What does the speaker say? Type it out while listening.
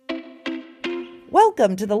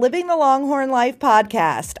Welcome to the Living the Longhorn Life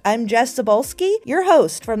podcast. I'm Jess Cebulski, your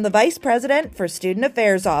host from the Vice President for Student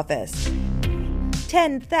Affairs Office.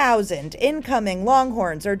 10,000 incoming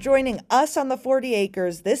Longhorns are joining us on the 40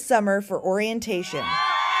 acres this summer for orientation.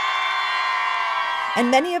 And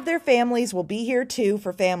many of their families will be here too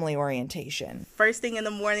for family orientation. First thing in the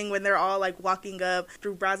morning when they're all like walking up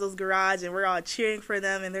through Brazos Garage and we're all cheering for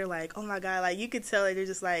them and they're like, oh my God, like you could tell they're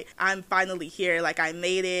just like, I'm finally here, like I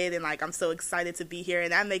made it and like I'm so excited to be here,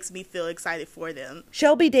 and that makes me feel excited for them.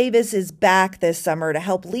 Shelby Davis is back this summer to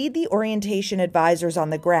help lead the orientation advisors on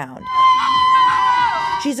the ground.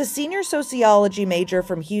 She's a senior sociology major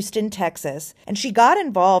from Houston, Texas, and she got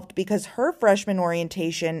involved because her freshman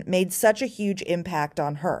orientation made such a huge impact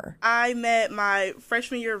on her. I met my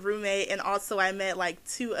freshman year roommate, and also I met like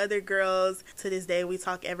 2 other girls. To this day, we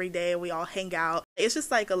talk every day, we all hang out. It's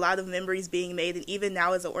just like a lot of memories being made, and even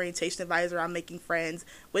now as an orientation advisor, I'm making friends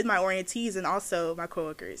with my orientees and also my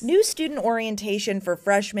coworkers. New student orientation for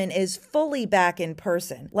freshmen is fully back in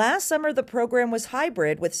person. Last summer, the program was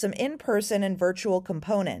hybrid with some in-person and virtual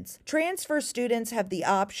components. Transfer students have the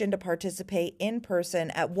option to participate in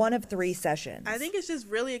person at one of 3 sessions. I think it's just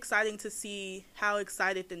really exciting to see how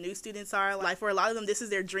excited the new students are. Like for a lot of them, this is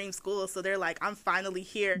their dream school, so they're like, I'm finally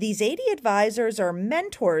here. These 80 advisors are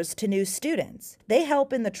mentors to new students. They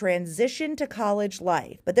help in the transition to college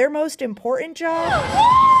life, but their most important job?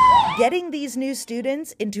 Getting these new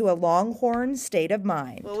students into a Longhorn state of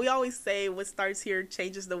mind. Well, we always say what starts here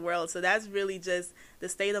changes the world, so that's really just the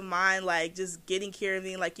state of mind, like just getting here and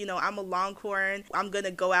being like, you know, I'm a Longhorn. I'm going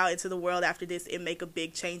to go out into the world after this and make a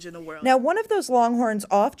big change in the world. Now, one of those Longhorns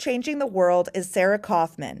off changing the world is Sarah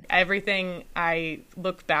Kaufman. Everything I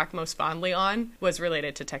look back most fondly on was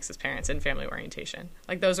related to Texas parents and family orientation.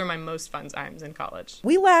 Like those are my most fun times in college.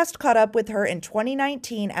 We last caught up with her in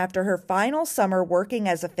 2019 after her final summer working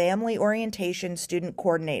as a family orientation student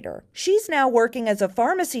coordinator. She's now working as a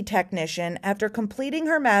pharmacy technician after completing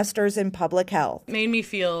her master's in public health. It made me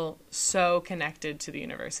feel so connected to the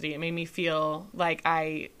university. It made me feel like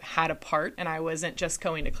I had a part and I wasn't just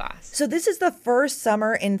going to class. So this is the first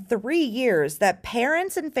summer in 3 years that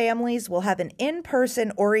parents and families will have an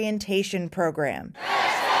in-person orientation program.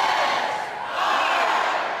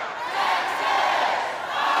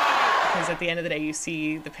 Because at the end of the day, you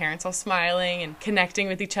see the parents all smiling and connecting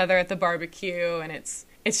with each other at the barbecue, and it's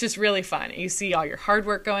just really fun. You see all your hard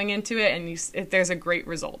work going into it, and there's a great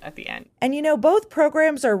result at the end. And you know, both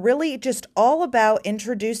programs are really just all about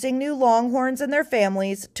introducing new Longhorns and their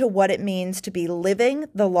families to what it means to be living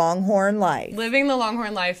the Longhorn life. Living the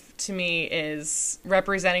Longhorn life, to me, is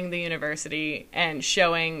representing the university and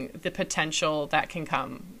showing the potential that can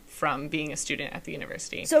come from being a student at the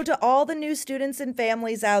university. So to all the new students and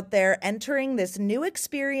families out there entering this new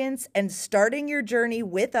experience and starting your journey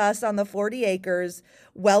with us on the 40 acres,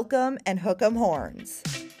 welcome and hook 'em horns.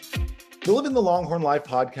 The Living the Longhorn Life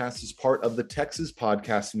podcast is part of the Texas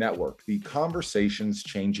Podcast Network, the conversations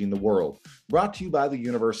changing the world, brought to you by the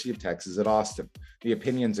University of Texas at Austin. The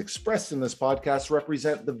opinions expressed in this podcast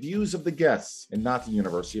represent the views of the guests and not the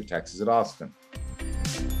University of Texas at Austin.